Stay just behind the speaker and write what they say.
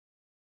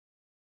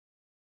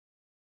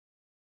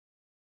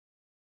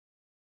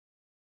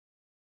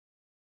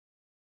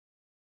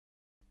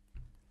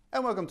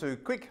And welcome to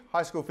Quick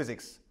High School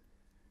Physics.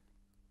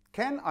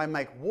 Can I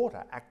make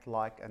water act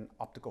like an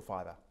optical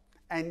fibre?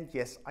 And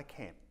yes, I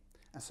can.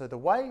 And so the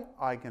way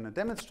I'm going to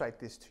demonstrate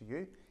this to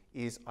you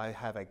is I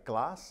have a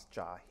glass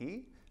jar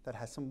here that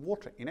has some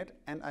water in it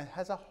and it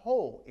has a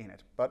hole in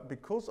it. But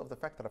because of the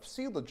fact that I've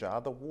sealed the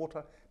jar, the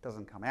water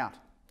doesn't come out.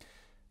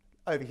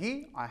 Over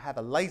here, I have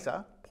a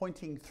laser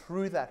pointing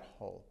through that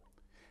hole.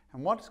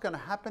 And what's going to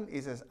happen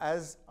is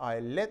as I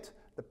let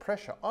the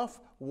pressure off,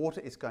 water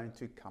is going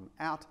to come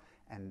out,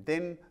 and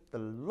then the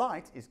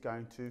light is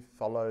going to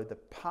follow the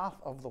path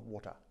of the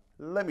water.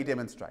 Let me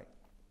demonstrate.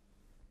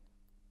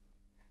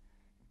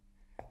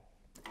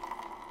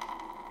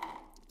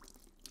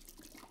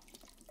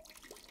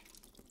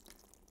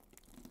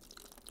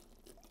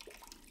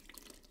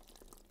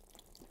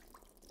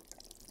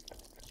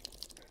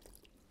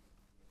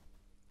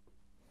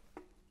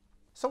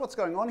 So what's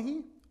going on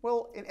here?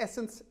 Well, in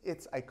essence,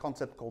 it's a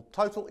concept called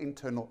total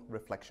internal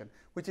reflection,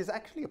 which is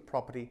actually a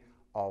property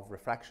of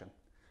refraction.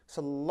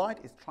 So light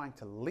is trying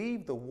to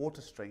leave the water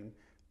stream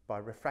by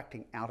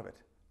refracting out of it.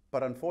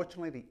 But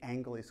unfortunately, the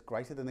angle is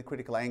greater than the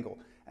critical angle.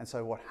 And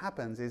so what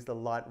happens is the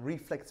light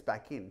reflects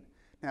back in.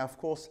 Now, of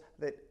course,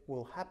 that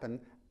will happen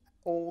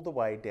all the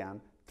way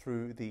down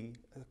through the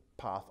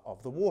path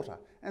of the water.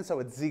 And so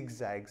it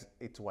zigzags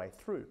its way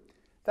through.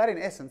 That, in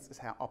essence, is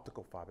how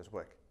optical fibres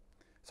work.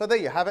 So there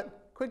you have it,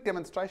 quick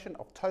demonstration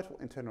of total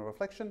internal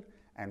reflection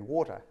and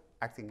water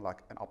acting like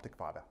an optic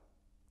fibre.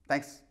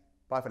 Thanks,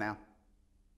 bye for now.